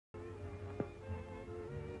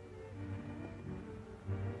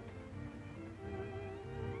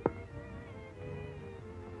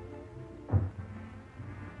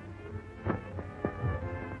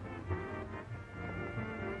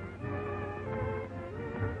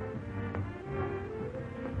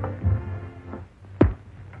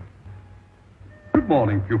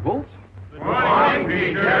morning, pupils. Good morning,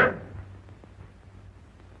 teacher.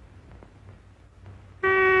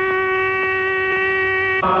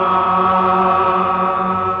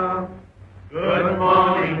 Good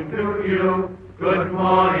morning to you. Good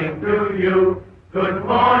morning to you. Good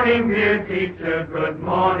morning, dear teacher. Good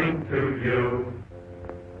morning to you.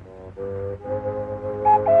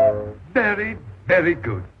 Very, very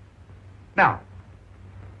good. Now,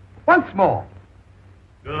 once more.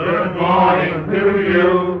 Good morning to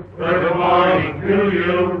you. Good morning to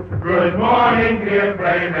you. Good morning, dear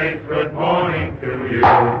playmates. Good morning to you.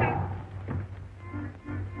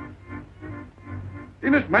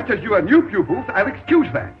 Inasmuch as you are new pupils, I'll excuse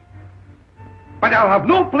that. But I'll have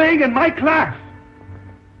no playing in my class.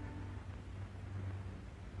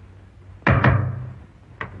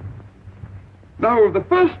 Now, the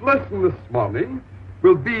first lesson this morning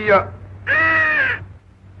will be,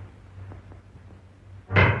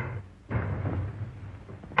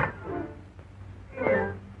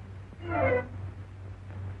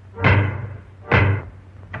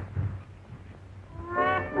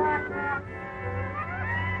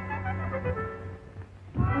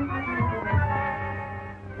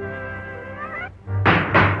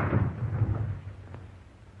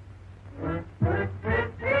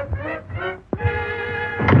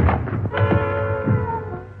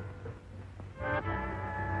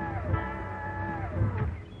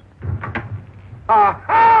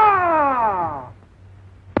 aha!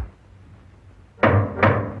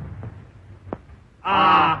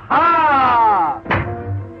 Aha!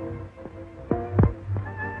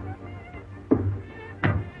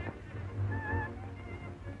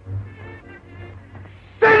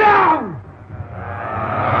 Sit down!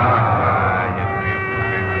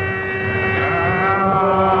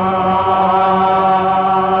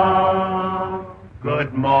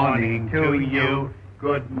 Good morning to you.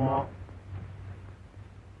 Good morning.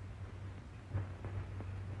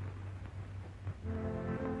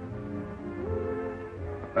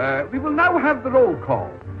 We will now have the roll call.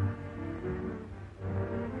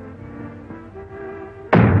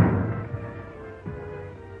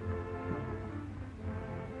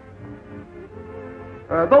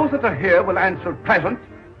 Those that are here will answer present,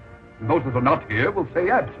 and those that are not here will say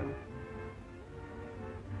absent.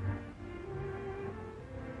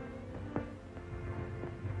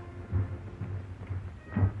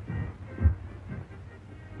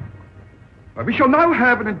 We shall now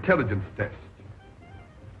have an intelligence test.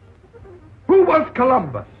 Who was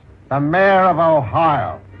Columbus? The mayor of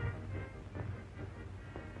Ohio.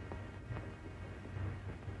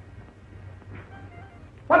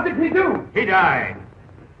 What did he do? He died.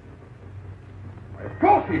 Of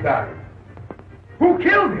course he died. Who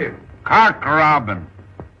killed him? Cock Robin.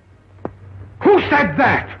 Who said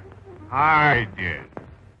that? I did.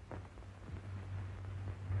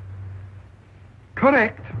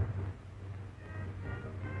 Correct.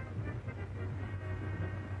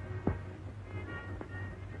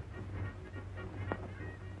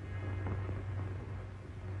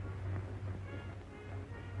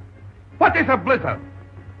 What is a blizzard?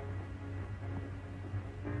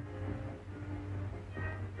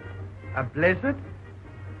 A blizzard?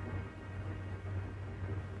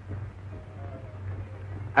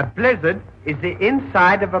 A blizzard is the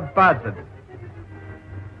inside of a buzzard.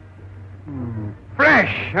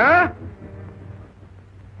 Fresh, huh?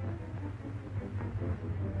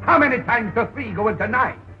 How many times does 3 go into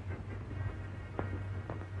 9?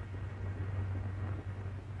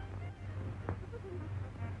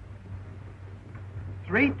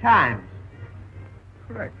 Three times.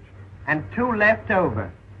 Correct. And 2 left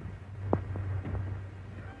over.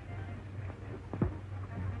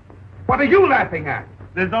 What are you laughing at?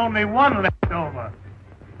 There's only 1 left over.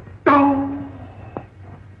 Oh!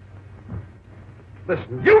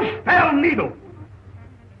 Listen, you spell needle.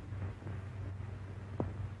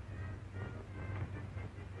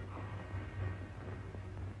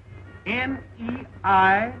 Neidle.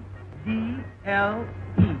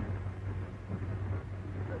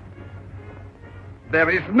 There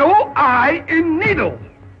is no I in needle.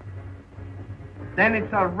 Then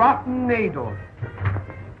it's a rotten needle.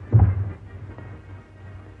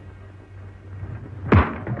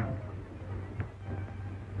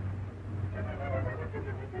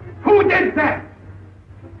 Who did that?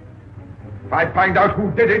 If I find out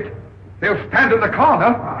who did it, they'll stand in the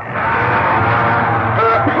corner.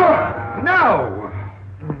 Now,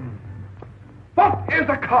 what is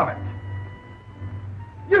a comet?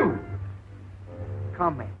 You.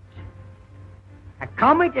 Comet. A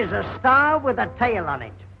comet is a star with a tail on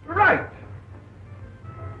it. Right.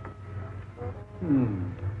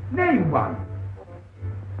 Name one.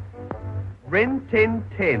 Rin Tin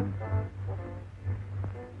Tin.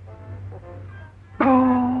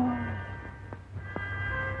 Oh.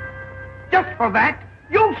 Just for that,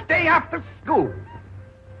 you'll stay after school.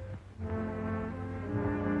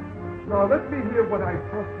 Now, let me hear what I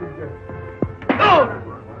trusted you.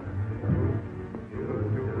 Oh!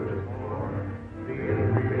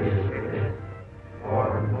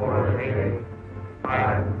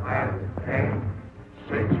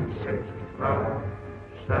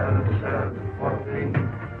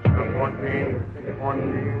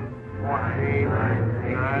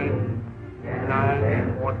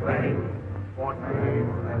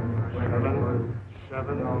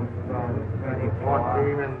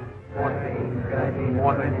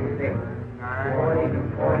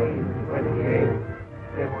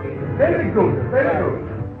 Very good, very good.